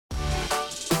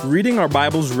Reading our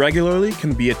Bibles regularly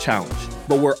can be a challenge,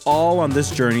 but we're all on this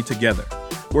journey together.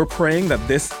 We're praying that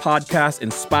this podcast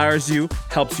inspires you,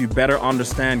 helps you better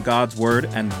understand God's Word,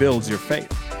 and builds your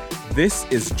faith. This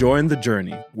is Join the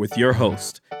Journey with your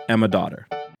host, Emma Daughter.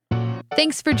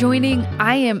 Thanks for joining.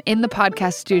 I am in the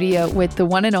podcast studio with the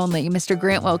one and only Mr.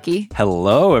 Grant Wilkie.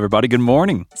 Hello, everybody. Good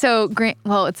morning. So, Grant,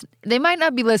 they might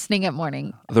not be listening at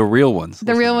morning. The real ones.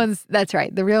 The real ones, that's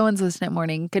right. The real ones listen at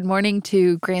morning. Good morning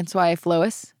to Grant's wife,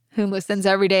 Lois, who listens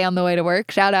every day on the way to work.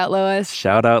 Shout out, Lois.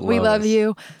 Shout out, Lois. We love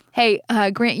you. Hey,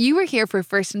 Grant, you were here for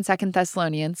 1st and 2nd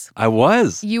Thessalonians. I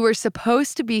was. You were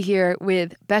supposed to be here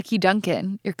with Becky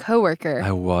Duncan, your coworker.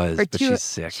 I was, but she's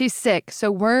sick. She's sick,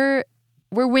 so we're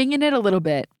winging it a little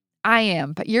bit. I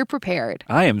am, but you're prepared.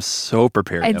 I am so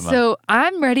prepared, and Emma. So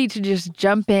I'm ready to just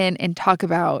jump in and talk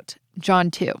about John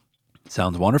 2.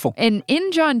 Sounds wonderful. And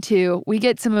in John 2, we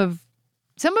get some of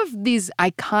these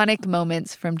iconic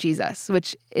moments from Jesus,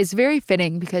 which is very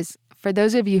fitting because for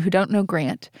those of you who don't know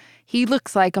Grant, he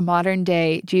looks like a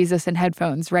modern-day Jesus in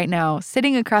headphones right now,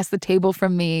 sitting across the table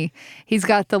from me. He's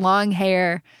got the long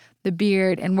hair, the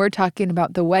beard, and we're talking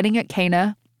about the wedding at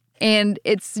Cana. And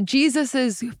it's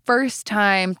Jesus's first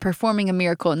time performing a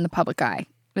miracle in the public eye.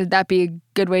 Would that be a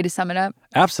good way to sum it up?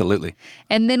 Absolutely.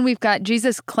 And then we've got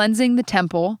Jesus cleansing the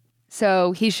temple.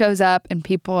 So he shows up and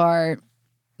people are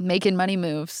making money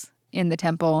moves in the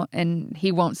temple and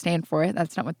he won't stand for it.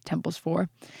 That's not what the temple's for.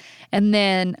 And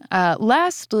then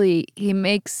lastly, he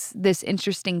makes this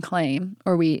interesting claim,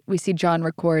 or we see John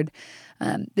record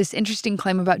this interesting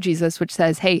claim about Jesus, which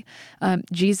says, hey,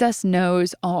 Jesus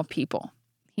knows all people.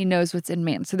 He knows what's in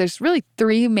man. So there's really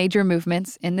 3 major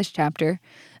movements in this chapter.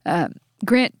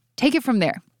 Grant, take it from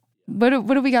there. What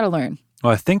do we got to learn?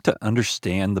 Well, I think to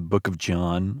understand the book of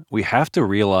John, we have to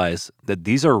realize that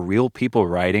these are real people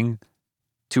writing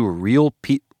to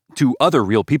other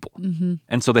real people. Mm-hmm.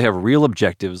 And so they have real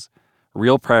objectives,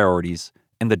 real priorities,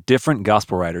 and the different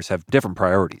gospel writers have different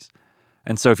priorities.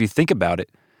 And so if you think about it,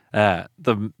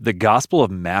 the Gospel of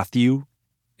Matthew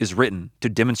is written to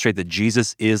demonstrate that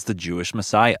Jesus is the Jewish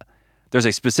Messiah. There's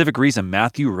a specific reason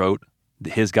Matthew wrote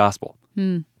his gospel.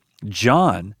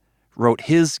 John wrote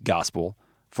his gospel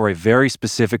for a very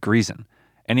specific reason,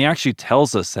 and he actually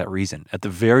tells us that reason at the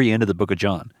very end of the book of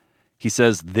John. He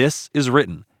says, this is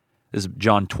written, this is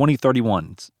John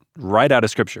 20:31, it's right out of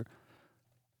Scripture.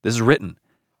 This is written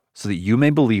so that you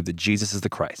may believe that Jesus is the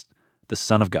Christ, the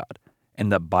Son of God,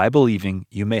 and that by believing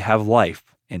you may have life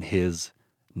in his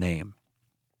name.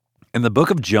 And the book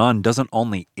of John doesn't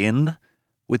only end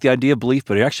with the idea of belief,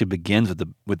 but it actually begins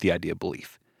with the idea of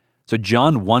belief. So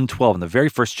John 1:12, in the very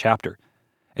first chapter,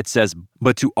 it says,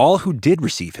 but to all who did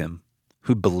receive him,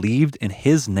 who believed in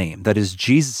his name, that is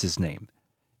Jesus' name,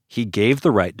 he gave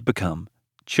the right to become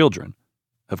children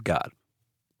of God.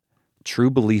 True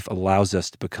belief allows us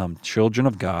to become children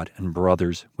of God and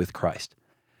brothers with Christ.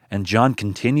 And John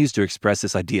continues to express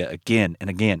this idea again and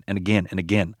again and again and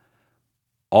again,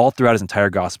 all throughout his entire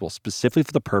gospel, specifically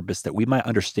for the purpose that we might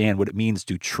understand what it means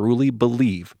to truly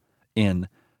believe in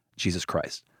Jesus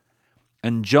Christ.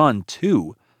 And John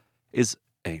 2 is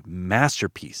a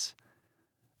masterpiece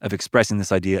of expressing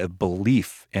this idea of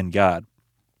belief in God.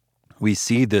 We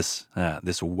see this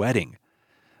wedding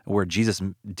where Jesus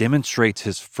demonstrates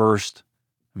his first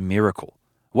miracle.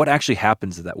 What actually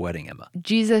happens at that wedding, Emma?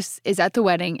 Jesus is at the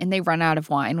wedding and they run out of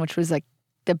wine, which was like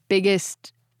the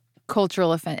biggest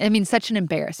cultural offense. I mean, such an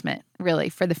embarrassment, really,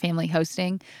 for the family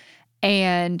hosting.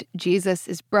 And Jesus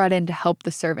is brought in to help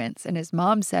the servants. And his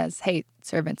mom says, hey,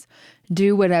 servants,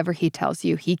 do whatever he tells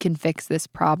you. He can fix this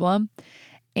problem.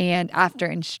 And after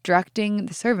instructing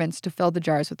the servants to fill the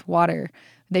jars with water,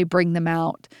 they bring them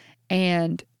out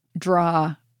and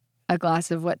draw a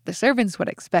glass of what the servants would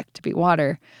expect to be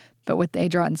water. But what they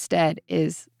draw instead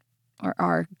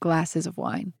are glasses of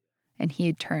wine. And he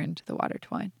had turned the water to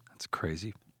wine. That's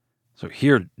crazy. So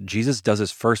here, Jesus does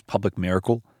his first public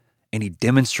miracle, and he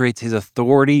demonstrates his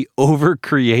authority over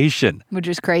creation. Which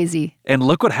is crazy. And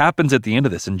look what happens at the end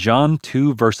of this. In John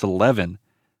 2, verse 11,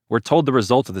 we're told the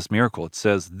result of this miracle. It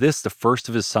says, this, the first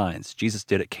of his signs, Jesus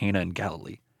did at Cana in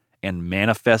Galilee, and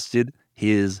manifested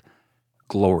his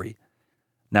glory.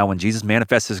 Now, when Jesus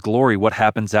manifests his glory, what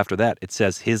happens after that? It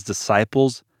says his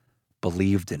disciples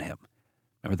believed in him.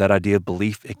 Remember that idea of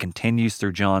belief? It continues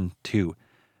through John 2.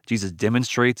 Jesus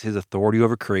demonstrates his authority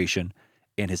over creation,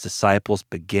 and his disciples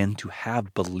begin to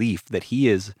have belief that he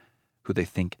is who they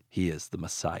think he is, the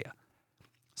Messiah.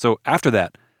 So after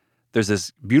that, there's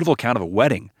this beautiful account of a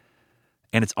wedding,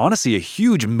 and it's honestly a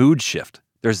huge mood shift.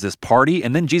 There's this party,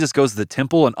 and then Jesus goes to the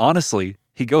temple, and honestly,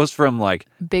 he goes from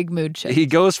big mood shift. He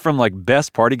goes from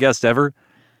best party guest ever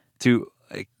to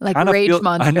Like kinda Rage feel-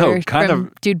 Monster I know, kind from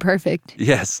of. Dude Perfect.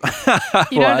 Yes.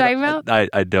 You know what I'm talking about?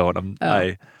 I don't.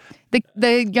 Oh.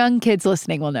 The young kids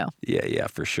listening will know. Yeah,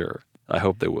 for sure. I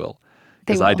hope they will.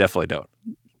 They Because I will. definitely don't.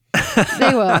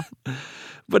 They will.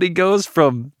 But he goes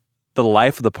from the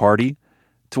life of the party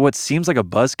to what seems like a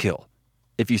buzzkill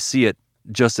if you see it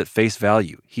just at face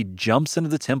value. He jumps into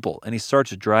the temple and he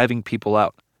starts driving people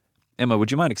out. Emma,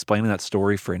 would you mind explaining that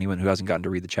story for anyone who hasn't gotten to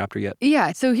read the chapter yet?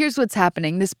 Yeah, so here's what's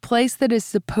happening. This place that is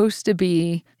supposed to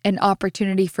be an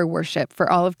opportunity for worship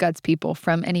for all of God's people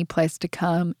from any place to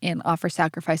come and offer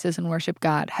sacrifices and worship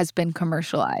God has been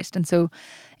commercialized. And so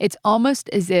it's almost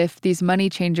as if these money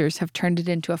changers have turned it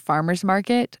into a farmer's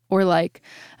market or like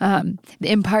the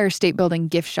Empire State Building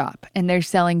gift shop. And they're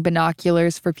selling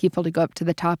binoculars for people to go up to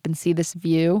the top and see this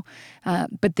view.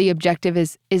 But the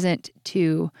objective isn't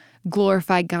to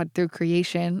glorify God through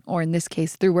creation, or in this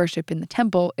case, through worship in the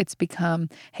temple. It's become,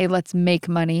 hey, let's make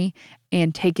money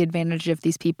and take advantage of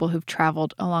these people who've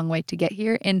traveled a long way to get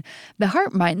here. And the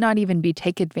heart might not even be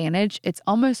take advantage. It's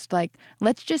almost like,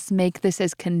 let's just make this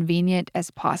as convenient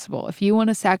as possible. If you want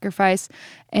to sacrifice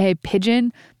a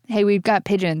pigeon, hey, we've got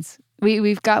pigeons.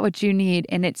 We've got what you need.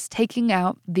 And it's taking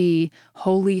out the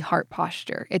holy heart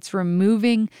posture. It's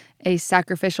removing a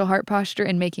sacrificial heart posture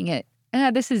and making it,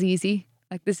 this is easy.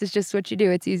 Like, this is just what you do.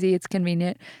 It's easy, it's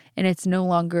convenient, and it's no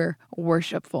longer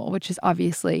worshipful, which is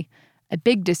obviously a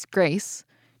big disgrace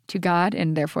to God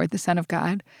and therefore the Son of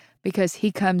God, because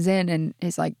he comes in and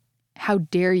is like, how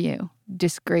dare you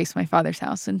disgrace my Father's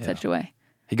house in such a way?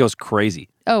 He goes crazy.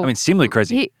 Oh. I mean, seemingly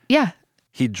crazy.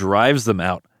 He drives them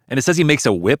out. And it says he makes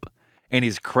a whip, and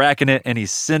he's cracking it, and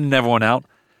he's sending everyone out.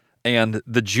 And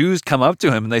the Jews come up to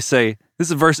him, and they say, this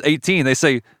is verse 18, they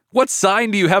say, what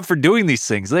sign do you have for doing these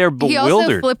things? They are bewildered.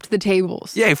 He also flipped the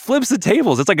tables. Yeah, he flips the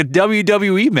tables. It's like a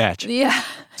WWE match. Yeah.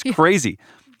 It's crazy.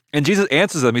 And Jesus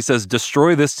answers them. He says,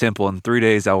 destroy this temple, in 3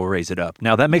 days I will raise it up.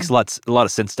 Now, that makes a lot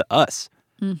of sense to us.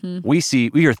 Mm-hmm. We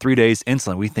hear 3 days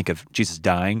instantly. We think of Jesus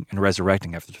dying and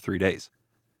resurrecting after 3 days.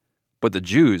 But the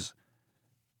Jews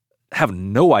have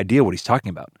no idea what he's talking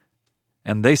about.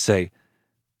 And they say,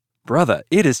 brother,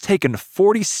 it has taken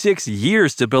 46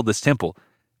 years to build this temple.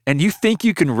 And you think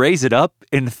you can raise it up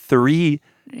in 3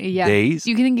 days?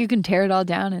 You think you can tear it all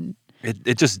down? And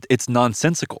it's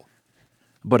nonsensical.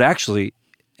 But actually,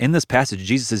 in this passage,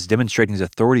 Jesus is demonstrating his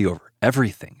authority over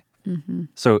everything. Mm-hmm.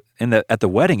 So at the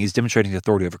wedding, he's demonstrating his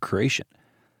authority over creation.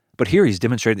 But here he's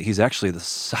demonstrating that he's actually the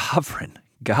sovereign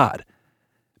God.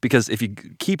 Because if you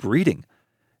keep reading,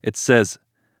 it says,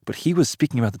 but he was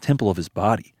speaking about the temple of his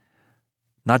body,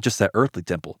 not just that earthly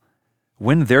temple.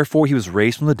 When therefore he was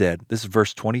raised from the dead, this is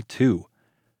verse 22,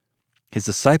 his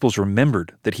disciples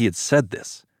remembered that he had said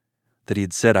this, that he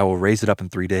had said, I will raise it up in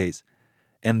 3 days.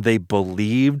 And they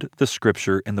believed the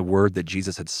scripture and the word that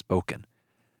Jesus had spoken.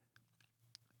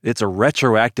 It's a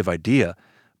retroactive idea,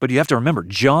 but you have to remember,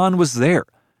 John was there.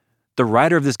 The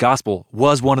writer of this gospel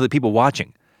was one of the people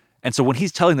watching. And so when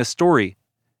he's telling this story,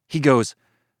 he goes,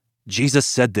 Jesus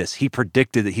said this. He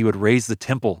predicted that he would raise the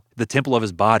temple of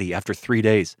his body after 3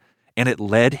 days. And it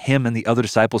led him and the other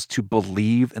disciples to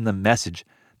believe in the message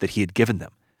that he had given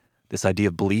them. This idea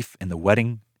of belief in the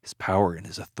wedding, his power and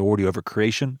his authority over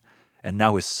creation, and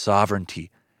now his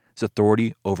sovereignty, his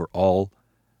authority over all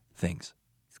things.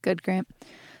 It's good, Grant.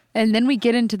 And then we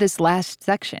get into this last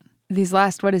section, these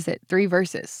last, 3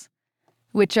 verses,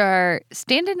 which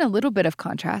stand in a little bit of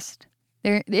contrast.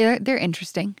 They're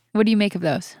interesting. What do you make of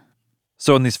those?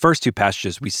 So in these first 2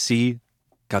 passages, we see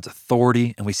God's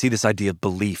authority, and we see this idea of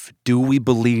belief. Do we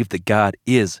believe that God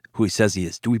is who he says he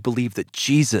is? Do we believe that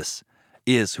Jesus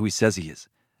is who he says he is?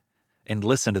 And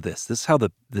listen to this. This is how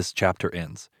this chapter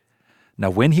ends. Now,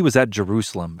 when he was at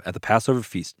Jerusalem at the Passover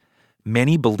feast,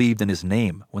 many believed in his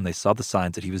name when they saw the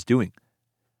signs that he was doing.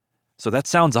 So that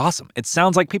sounds awesome. It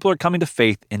sounds like people are coming to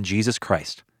faith in Jesus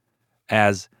Christ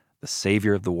as the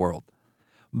Savior of the world.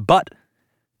 But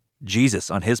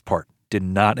Jesus, on his part, did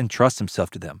not entrust himself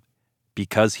to them,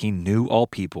 because he knew all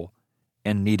people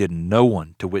and needed no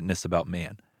one to witness about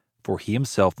man, for he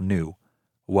himself knew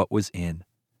what was in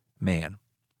man.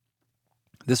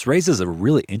 This raises a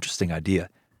really interesting idea,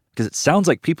 because it sounds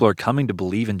like people are coming to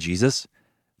believe in Jesus,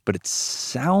 but it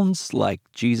sounds like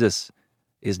Jesus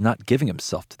is not giving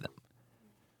himself to them.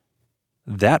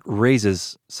 That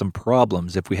raises some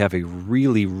problems if we have a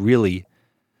really, really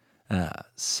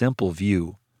simple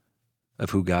view of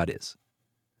who God is.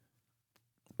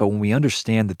 But when we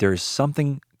understand that there is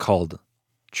something called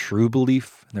true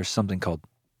belief and there's something called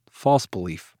false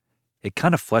belief, it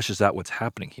kind of fleshes out what's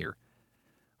happening here.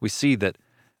 We see that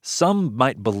some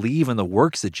might believe in the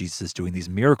works that Jesus is doing, these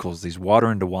miracles, these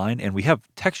water into wine, and we have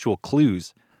textual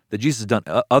clues that Jesus has done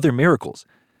other miracles.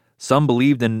 Some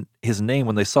believed in his name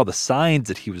when they saw the signs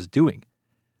that he was doing.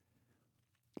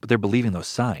 But they're believing those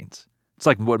signs. It's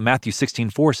like what Matthew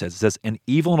 16:4 says. It says, "An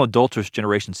evil and adulterous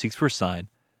generation seeks for a sign,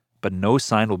 but no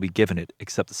sign will be given it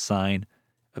except the sign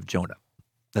of Jonah."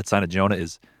 That sign of Jonah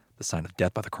is the sign of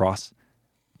death by the cross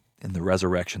and the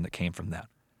resurrection that came from that.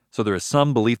 So there is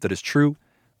some belief that is true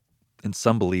and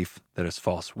some belief that is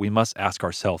false. We must ask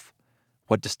ourselves,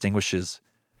 what distinguishes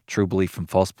true belief from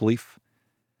false belief?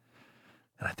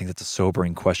 And I think that's a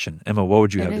sobering question. Emma, what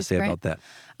would you have to say about that?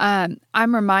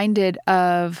 I'm reminded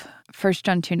of 1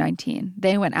 John 2:19.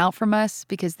 They went out from us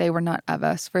because they were not of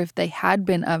us. For if they had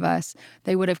been of us,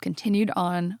 they would have continued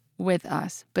on with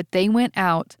us. But they went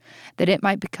out that it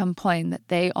might become plain that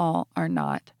they all are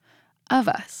not of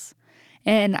us.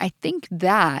 And I think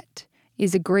that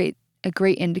is a great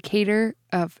indicator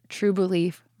of true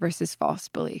belief versus false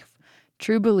belief.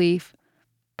 True belief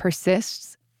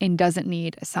persists and doesn't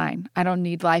need a sign. I don't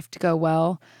need life to go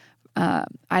well.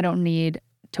 I don't need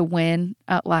to win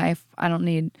at life. I don't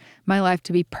need my life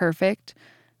to be perfect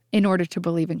in order to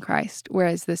believe in Christ.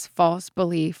 Whereas this false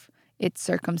belief, it's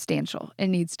circumstantial. It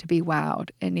needs to be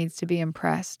wowed. It needs to be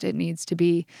impressed. It needs to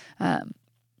be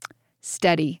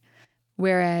steady.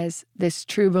 Whereas this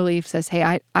true belief says,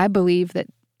 hey, I believe that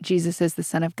Jesus is the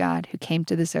Son of God who came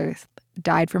to this earth,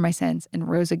 died for my sins, and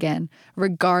rose again,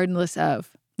 regardless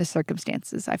of the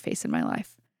circumstances I face in my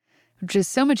life, which is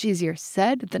so much easier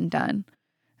said than done.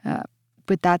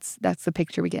 But that's the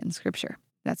picture we get in Scripture.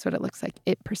 That's what it looks like.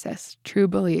 It persists. True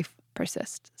belief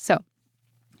persists. So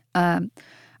I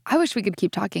wish we could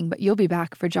keep talking, but you'll be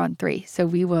back for John 3. So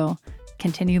we will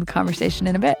continue the conversation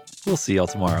in a bit. We'll see y'all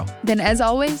tomorrow. Then, as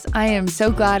always, I am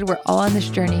so glad we're all on this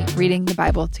journey reading the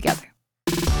Bible together.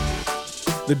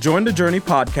 The Join the Journey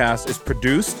podcast is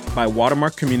produced by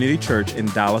Watermark Community Church in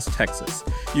Dallas, Texas.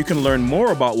 You can learn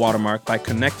more about Watermark by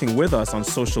connecting with us on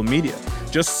social media.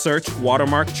 Just search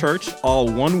Watermark Church,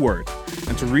 all one word.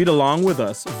 And to read along with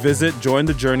us, visit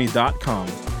jointhejourney.com.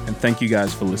 And thank you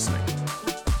guys for listening.